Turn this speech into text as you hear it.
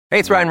Hey,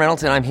 it's Ryan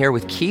Reynolds, and I'm here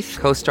with Keith,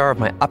 co-star of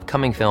my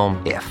upcoming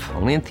film, If,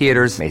 only in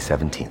theaters May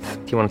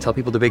 17th. Do you want to tell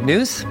people the big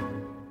news?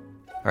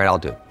 All right, I'll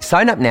do it.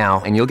 Sign up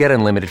now and you'll get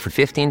unlimited for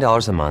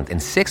 $15 a month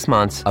and 6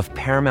 months of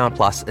Paramount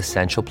Plus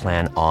Essential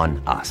Plan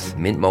on us.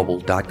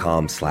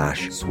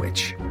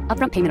 MintMobile.com/switch.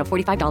 Upfront payment of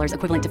 $45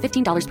 equivalent to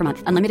 $15 per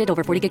month. Unlimited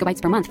over 40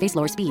 gigabytes per month. Face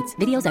lower speeds.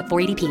 Videos at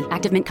 480p.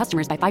 Active Mint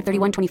customers by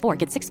 531.24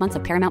 get 6 months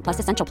of Paramount Plus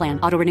Essential Plan.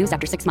 Auto renews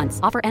after 6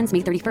 months. Offer ends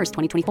May 31st,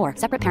 2024.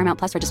 Separate Paramount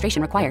Plus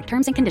registration required.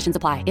 Terms and conditions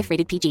apply if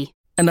rated PG.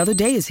 Another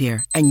day is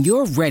here, and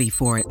you're ready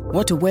for it.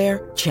 What to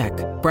wear? Check.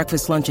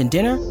 Breakfast, lunch, and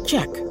dinner?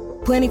 Check.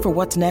 Planning for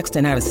what's next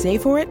and how to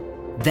save for it?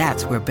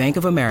 That's where Bank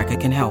of America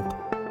can help.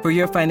 For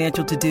your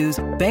financial to-dos,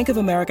 Bank of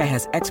America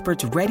has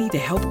experts ready to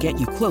help get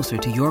you closer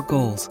to your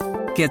goals.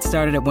 Get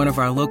started at one of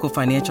our local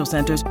financial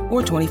centers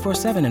or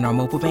 24/7 in our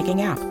mobile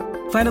banking app.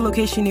 Find a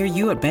location near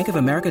you at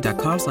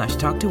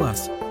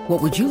bankofamerica.com/talktous.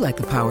 What would you like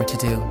the power to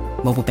do?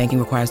 Mobile banking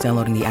requires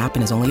downloading the app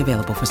and is only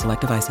available for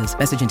select devices.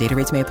 Message and data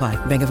rates may apply.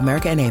 Bank of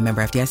America N.A.,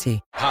 member FDIC.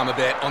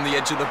 Palmerbet on the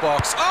edge of the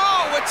box.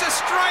 Oh, it's a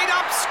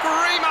straight-up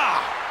screamer!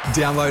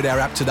 Download our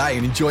app today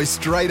and enjoy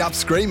straight-up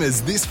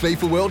screamers this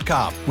FIFA World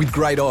Cup with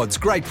great odds,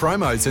 great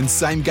promos and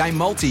same-game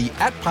multi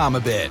at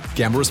Palmerbet.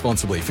 Gamble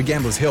responsibly. For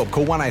Gamblers' Help,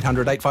 call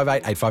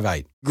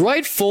 1-800-858-858.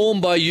 Great form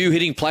by you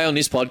hitting play on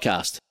this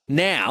podcast.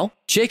 Now,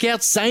 check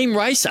out Same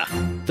Racer,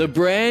 the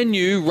brand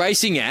new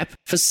racing app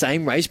for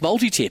same race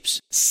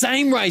multi-tips.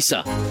 Same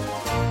Racer.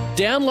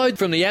 Download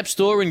from the App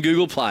Store and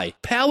Google Play.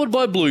 Powered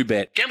by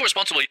Bluebet. Gamble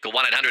responsibly. Call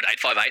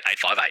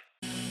 1-800-858-858.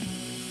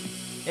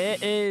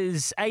 It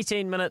is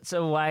 18 minutes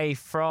away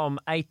from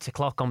 8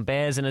 o'clock on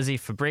Baz and Izzy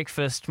for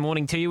breakfast.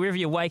 Morning to you, wherever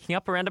you're waking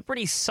up around a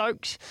pretty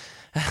soaked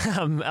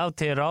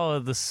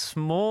Aotearoa this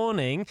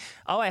morning.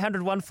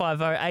 0800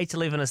 150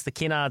 811 is the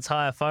Kennards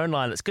Hire phone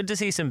line. It's good to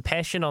see some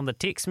passion on the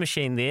text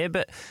machine there,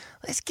 but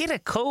let's get a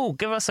call.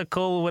 Give us a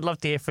call. We'd love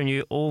to hear from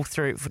you all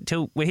through.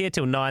 We're here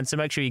till 9, so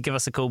make sure you give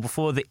us a call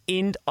before the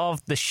end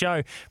of the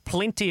show.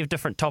 Plenty of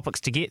different topics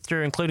to get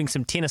through, including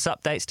some tennis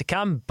updates to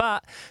come,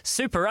 but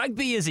Super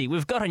Rugby, Izzy,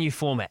 we've got a new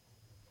format.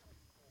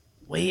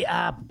 We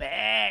are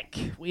back.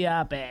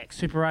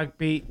 Super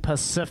Rugby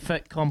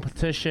Pacific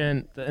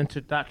competition, the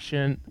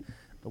introduction,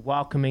 the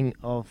welcoming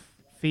of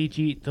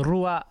Fiji,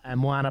 Drua and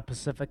Moana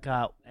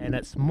Pacifica, and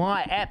it's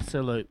my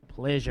absolute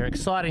pleasure.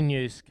 Exciting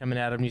news coming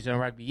out of New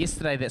Zealand Rugby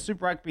yesterday that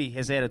Super Rugby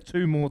has added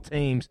 2 more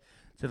teams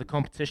to the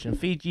competition,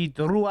 Fiji,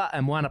 Drua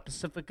and Moana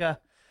Pacifica.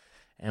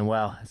 And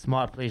well, it's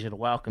my pleasure to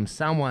welcome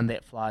someone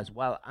that flies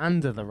well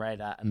under the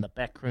radar in the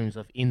back rooms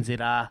of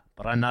NZR,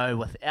 but I know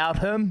without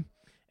him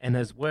and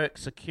his work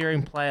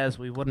securing players,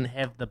 we wouldn't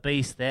have the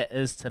beast that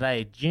is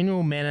today.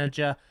 General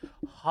Manager,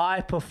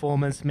 High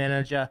Performance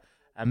Manager,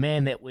 a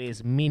man that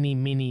wears many,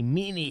 many,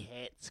 many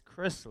hats,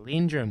 Chris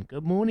Lendrum.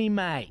 Good morning,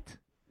 mate.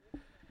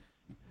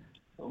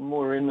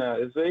 Morning,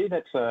 Izzy.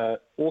 That's an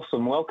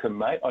awesome welcome,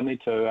 mate. I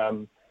need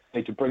to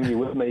bring you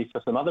with me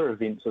for some other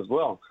events as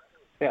well.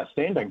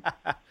 Outstanding.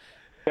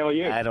 How are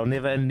you? Mate, I'll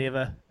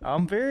never.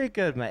 I'm very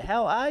good, mate.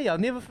 How are you? I'll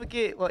never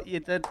forget what you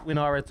did when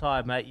I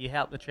retired, mate. You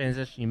helped the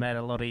transition. You made it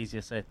a lot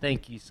easier, so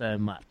thank you so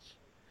much.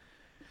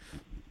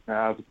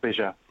 It's a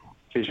pleasure.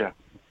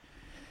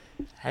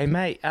 Hey,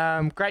 mate,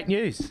 great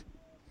news.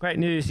 Great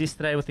news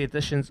yesterday with the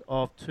additions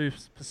of 2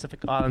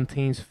 Pacific Island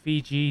teams,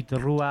 Fiji,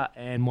 Drua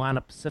and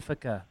Moana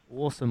Pacifica.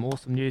 Awesome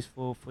news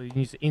for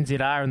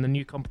NZR in the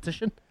new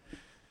competition.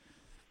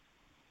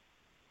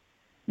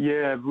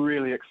 Yeah,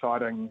 really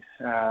exciting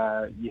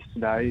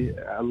yesterday.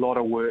 A lot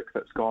of work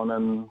that's gone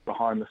in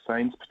behind the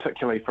scenes,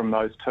 particularly from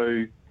those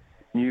 2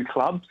 new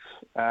clubs.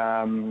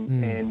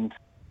 And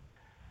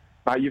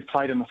you've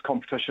played in this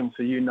competition,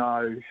 so you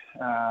know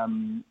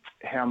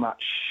how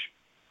much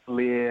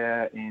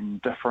flair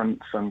and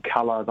difference and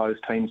colour those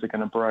teams are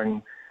going to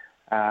bring.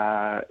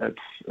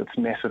 It's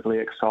massively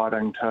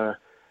exciting to,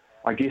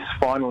 I guess,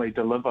 finally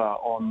deliver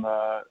on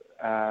the.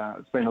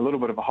 It's been a little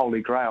bit of a holy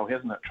grail,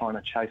 hasn't it, trying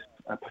to chase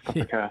a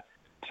Pacifica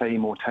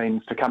team or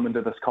teams to come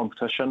into this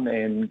competition,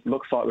 and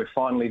looks like we're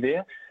finally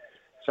there.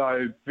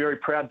 So very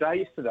proud day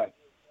yesterday.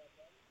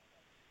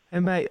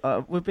 And mate,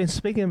 we've been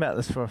speaking about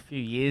this for a few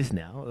years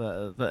now,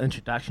 the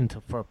introduction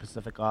for a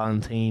Pacific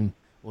Island team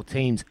or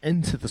teams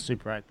into the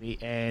Super Rugby,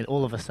 and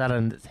all of a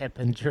sudden it's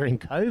happened during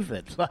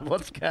COVID. Like,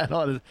 what's going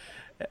on?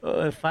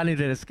 It's funny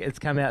that it's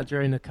come out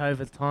during the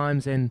COVID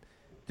times, and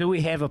do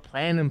we have a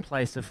plan in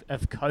place if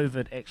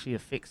COVID actually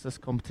affects this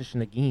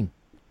competition again?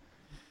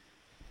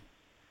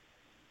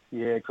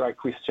 Yeah, great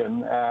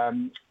question.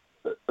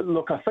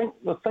 Look, I think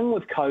the thing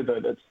with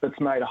COVID, it's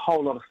made a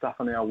whole lot of stuff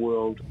in our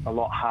world a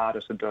lot harder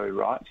to do,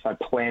 right? So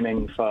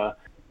planning for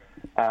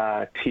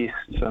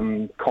tests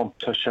and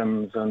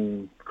competitions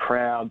and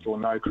crowds or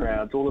no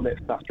crowds, all of that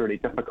stuff's really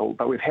difficult.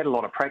 But we've had a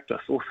lot of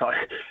practice also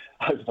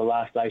over the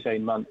last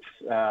 18 months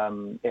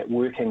at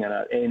working in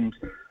it. And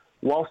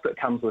whilst it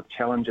comes with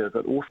challenges,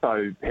 it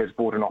also has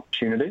brought an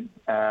opportunity.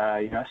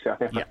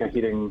 South Africa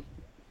heading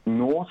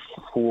north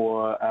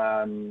for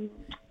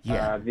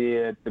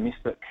their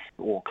domestic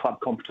or club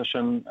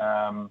competition.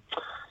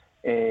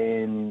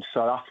 And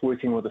so us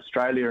working with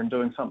Australia and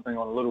doing something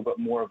on a little bit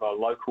more of a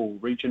local,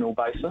 regional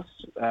basis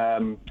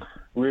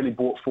really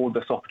brought forward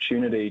this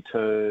opportunity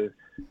to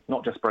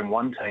not just bring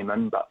one team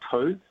in, but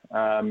two.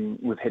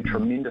 We've had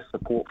tremendous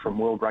support from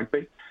World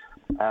Rugby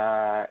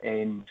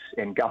and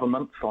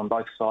governments on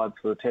both sides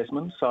of the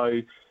Tasman.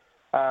 So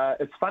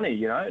it's funny,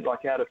 you know,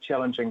 like out of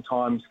challenging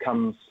times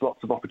comes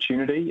lots of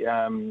opportunity.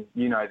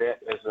 You know that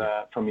as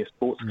from your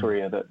sports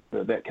career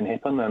that can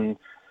happen, and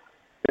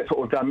that's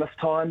what we've done this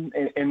time.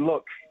 And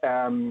look,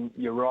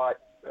 you're right,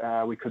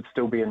 we could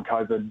still be in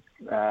COVID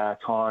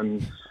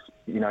times,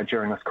 you know,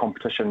 during this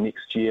competition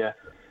next year.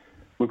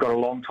 We've got a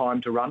long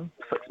time to run,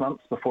 6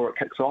 months before it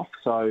kicks off,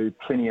 so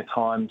plenty of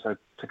time to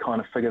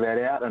kind of figure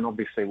that out. And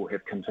obviously we'll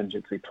have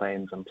contingency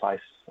plans in place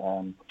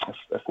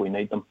if we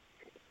need them.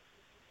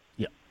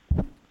 Yep.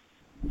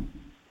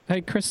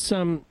 Hey, Chris,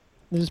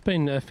 there's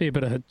been a fair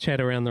bit of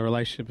chat around the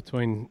relationship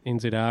between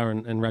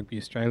NZR and Rugby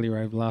Australia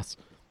over the last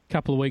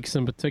couple of weeks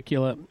in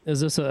particular. Is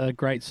this a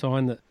great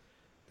sign that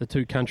the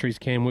two countries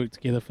can work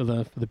together for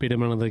the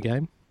betterment of the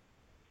game?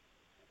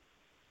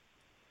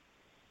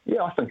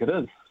 Yeah, I think it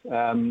is.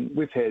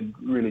 We've had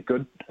really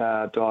good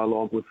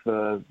dialogue with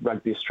the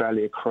Rugby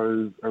Australia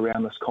crew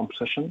around this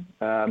competition.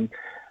 I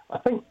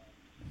think,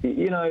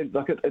 you know,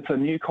 like it's a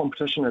new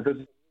competition.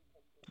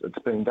 It's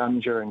been done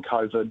during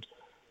COVID.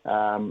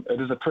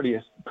 It is a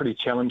pretty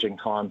challenging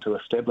time to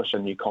establish a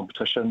new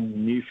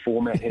competition. New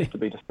format has to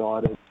be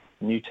decided,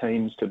 new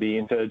teams to be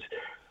entered,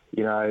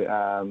 you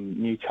know,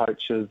 new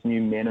coaches,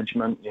 new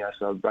management. You know,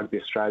 so Rugby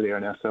Australia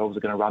and ourselves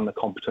are going to run the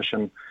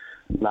competition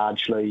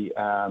largely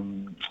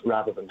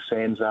rather than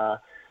SANZAAR.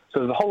 So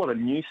there's a whole lot of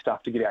new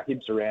stuff to get our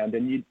heads around,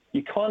 and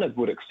you kind of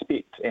would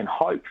expect and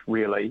hope,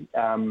 really,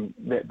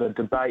 that the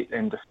debate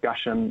and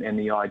discussion and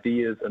the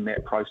ideas in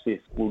that process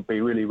will be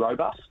really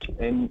robust,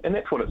 and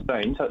that's what it's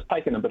been. So it's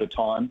taken a bit of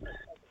time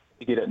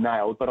to get it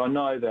nailed, but I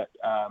know that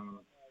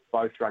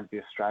both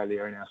Rugby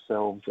Australia and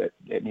ourselves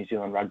at New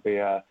Zealand Rugby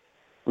are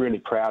really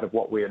proud of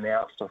what we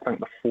announced. I think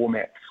the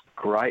format's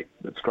great.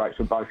 It's great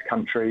for both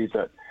countries.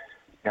 That,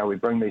 you know, we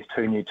bring these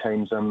two new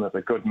teams in. There's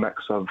a good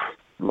mix of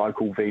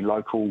local v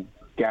local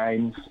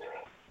games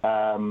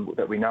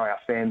that we know our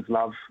fans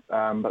love,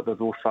 but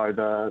there's also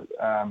the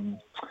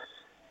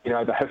you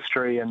know, the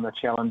history and the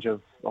challenge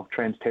of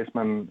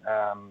Trans-Tasman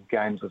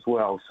games as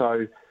well.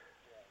 So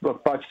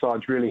look, both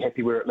sides really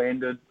happy where it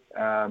landed,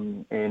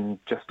 and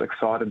just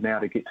excited now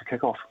to get to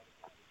kick off.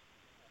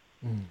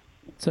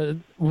 So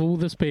will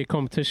this be a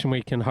competition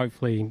we can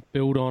hopefully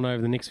build on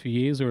over the next few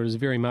years, or is it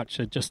very much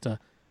just a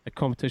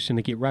competition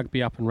to get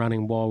rugby up and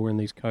running while we're in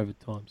these COVID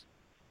times?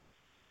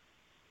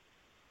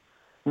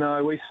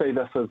 No, we see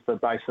this as the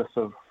basis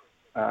of,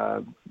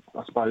 I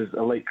suppose,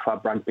 elite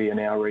club rugby in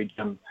our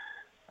region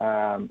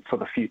for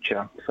the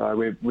future. So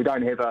we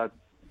don't have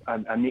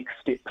a next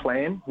step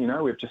plan. You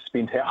know, we've just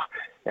spent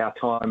our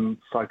time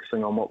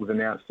focusing on what was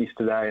announced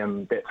yesterday,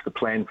 and that's the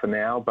plan for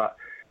now. But,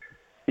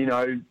 you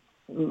know,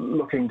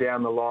 looking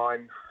down the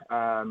line,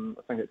 I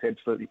think it's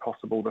absolutely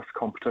possible this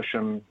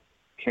competition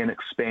can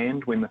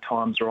expand when the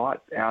time's right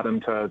out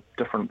into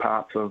different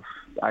parts of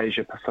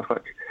Asia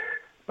Pacific,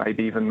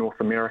 maybe even North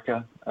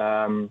America.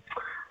 But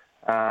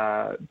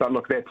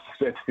look, that's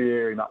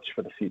very much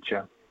for the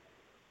future.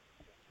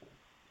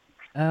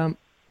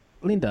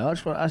 Linda, I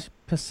just want to ask,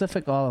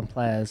 Pacific Island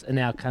players in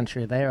our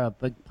country, they are a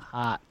big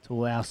part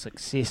to our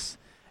success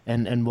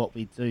in what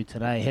we do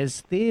today.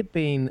 Has there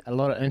been a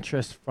lot of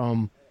interest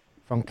from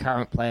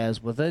current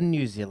players within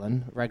New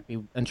Zealand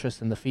rugby,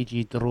 interest in the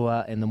Fiji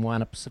Drua and the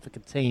Moana Pacifica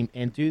team,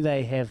 and do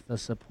they have the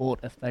support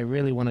if they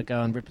really want to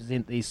go and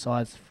represent these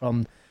sides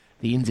from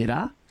the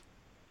NZR?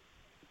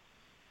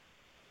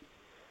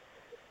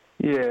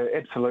 Yeah,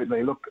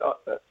 absolutely. Look,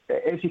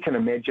 as you can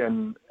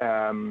imagine,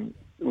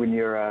 when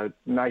you're a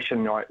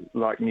nation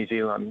like New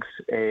Zealand,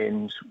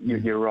 and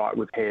you're right,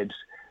 we've had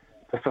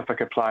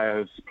Pacifica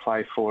players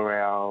play for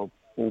our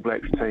All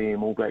Blacks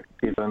team, All Black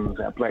Sevens,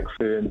 our Black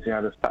Ferns. You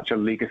know, there's such a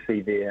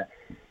legacy there.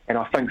 And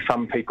I think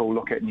some people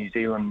look at New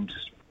Zealand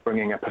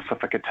bringing a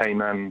Pacifica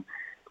team in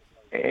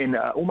and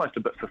almost a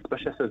bit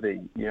suspicious of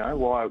you know,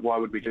 why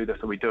would we do this?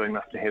 Are we doing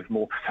this to have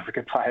more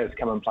Pacifica players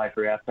come and play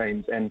for our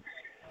teams? And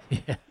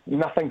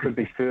nothing could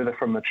be further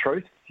from the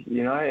truth,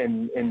 you know,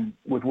 and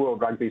with World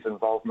Rugby's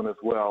involvement as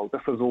well,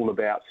 this is all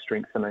about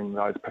strengthening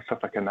those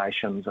Pacifica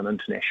nations and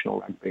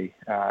international rugby,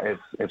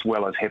 as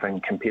well as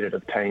having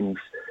competitive teams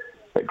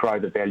that grow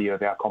the value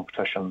of our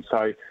competition.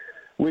 So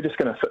we're just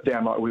going to sit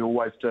down like we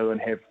always do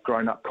and have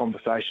grown-up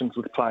conversations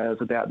with players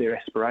about their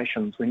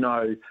aspirations. We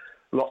know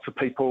lots of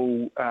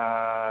people,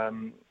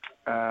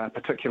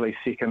 particularly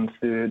second,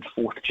 third,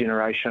 fourth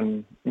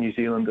generation New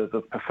Zealanders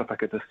of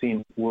Pacifica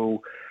descent,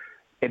 will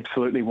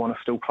absolutely want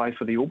to still play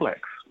for the All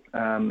Blacks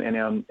and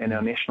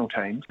our national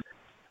teams,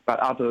 but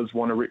others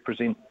want to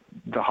represent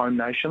the home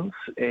nations,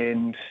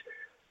 and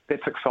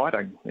that's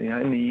exciting. You know,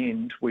 in the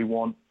end, we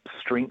want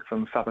strength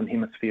in Southern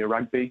Hemisphere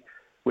rugby.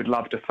 We'd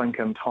love to think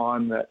in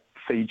time that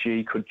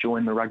Fiji could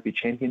join the Rugby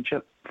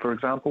Championship, for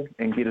example,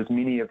 and get as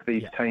many of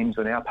these teams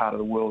in our part of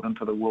the world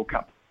into the World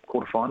Cup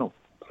quarterfinals.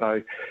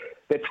 So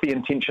that's the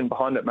intention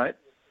behind it, mate.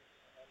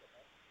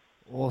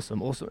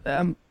 Awesome.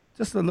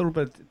 Just a little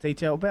bit of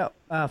detail about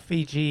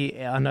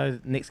Fiji. I know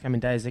the next coming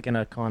days they're going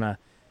to kind of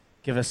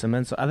give us some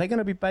insight. Are they going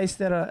to be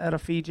based out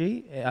of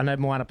Fiji? I know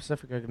Moana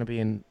Pacifica are going to be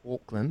in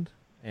Auckland,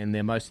 and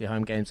they're mostly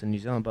home games in New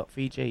Zealand, but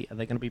Fiji, are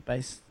they going to be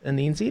based in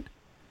the NZ?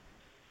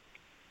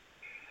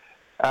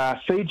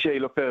 Fiji,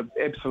 look,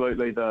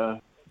 absolutely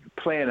the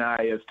plan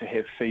A is to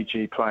have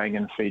Fiji playing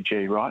in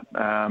Fiji, right?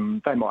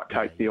 They might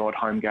take the odd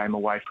home game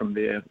away from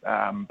there,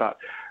 but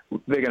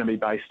they're going to be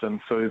based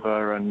in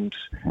Suva and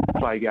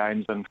play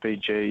games in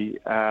Fiji.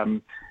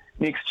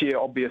 Next year,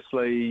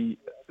 obviously,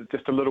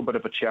 just a little bit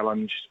of a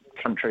challenge.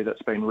 Country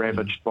that's been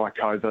ravaged by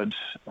COVID,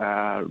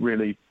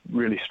 really,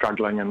 really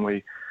struggling, and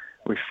we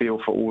feel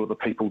for all of the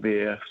people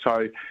there.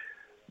 So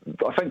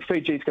I think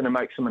Fiji's going to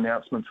make some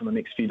announcements in the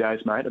next few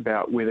days, mate,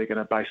 about where they're going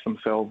to base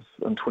themselves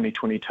in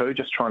 2022,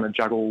 just trying to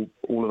juggle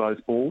all of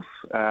those balls,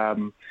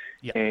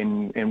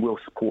 and we'll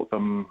support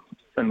them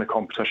in the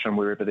competition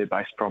wherever they're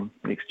based from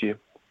next year.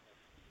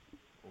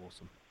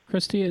 Awesome.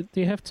 Chris, do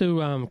you have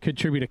to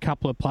contribute a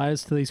couple of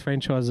players to these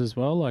franchises as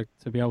well, like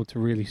to be able to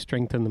really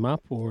strengthen them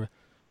up, or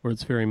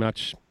it's very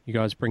much you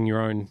guys bring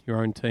your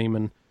own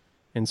team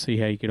and see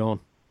how you get on?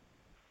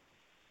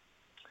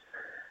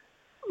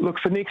 Look,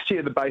 for next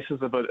year, the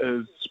basis of it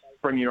is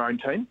bring your own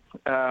team.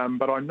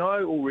 But I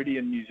know already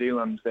in New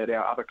Zealand that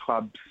our other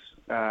clubs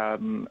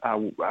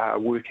are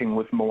working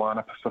with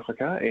Moana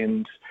Pacifica,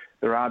 and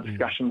there are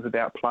discussions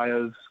about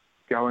players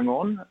going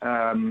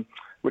on,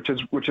 which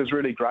is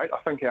really great.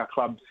 I think our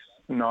clubs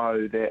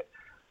know that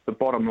the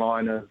bottom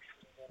line is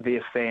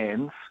their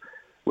fans,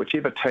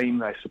 whichever team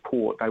they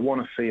support, they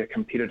want to see a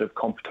competitive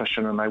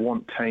competition and they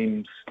want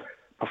teams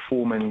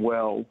performing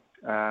well.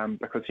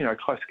 Because,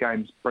 close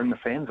games bring the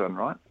fans in,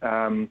 right?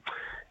 And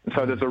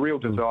so there's a real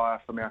desire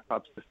from our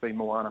clubs to see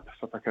Moana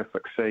Pacifica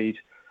succeed.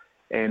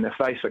 And if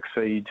they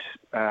succeed,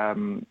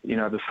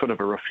 there's sort of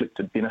a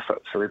reflected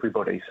benefit for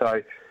everybody.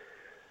 So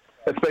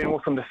it's been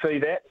awesome to see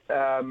that.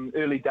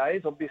 Early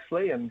days,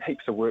 obviously, and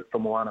heaps of work for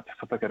Moana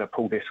Pacifica to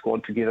pull their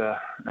squad together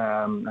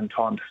in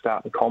time to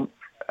start the comp.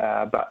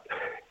 But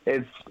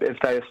as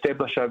they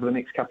establish over the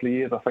next couple of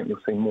years, I think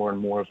you'll see more and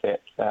more of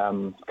that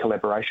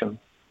collaboration.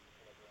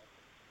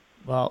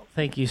 Well,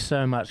 thank you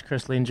so much,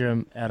 Chris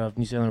Lindrum out of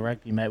New Zealand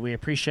Rugby, mate. We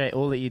appreciate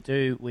all that you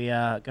do. We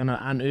are going to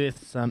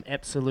unearth some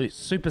absolute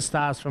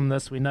superstars from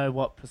this. We know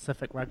what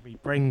Pacific Rugby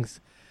brings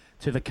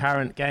to the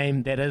current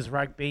game that is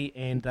rugby,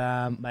 and,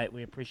 mate,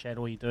 we appreciate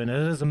all you're doing.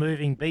 It is a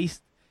moving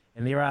beast,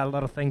 and there are a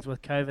lot of things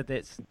with COVID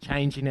that's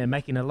changing and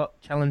making it a lot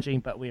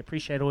challenging, but we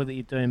appreciate all that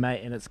you're doing,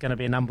 mate, and it's going to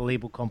be an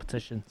unbelievable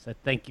competition. So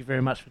thank you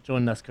very much for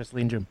joining us, Chris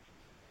Lindrum.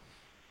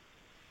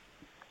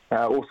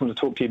 Awesome to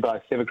talk to you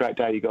both. Have a great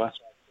day, you guys.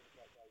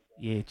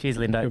 Yeah, cheers,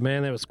 Lindo. Good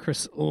man, that was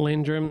Chris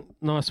Lindrum.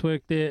 Nice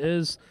work there,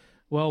 Is.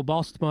 Well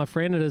bossed, my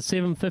friend. It is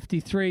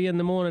 7:53 in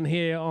the morning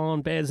here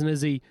on Baz and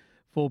Izzy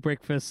for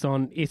breakfast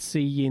on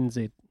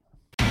SCNZ.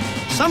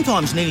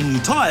 Sometimes needing new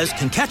tyres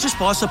can catch us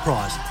by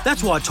surprise.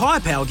 That's why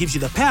Tyre Power gives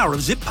you the power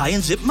of Zip Pay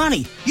and Zip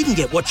Money. You can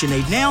get what you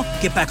need now,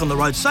 get back on the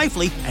road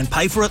safely and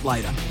pay for it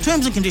later.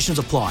 Terms and conditions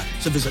apply.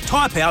 So visit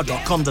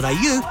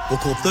tyrepower.com.au or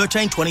call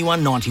 13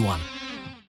 21 91.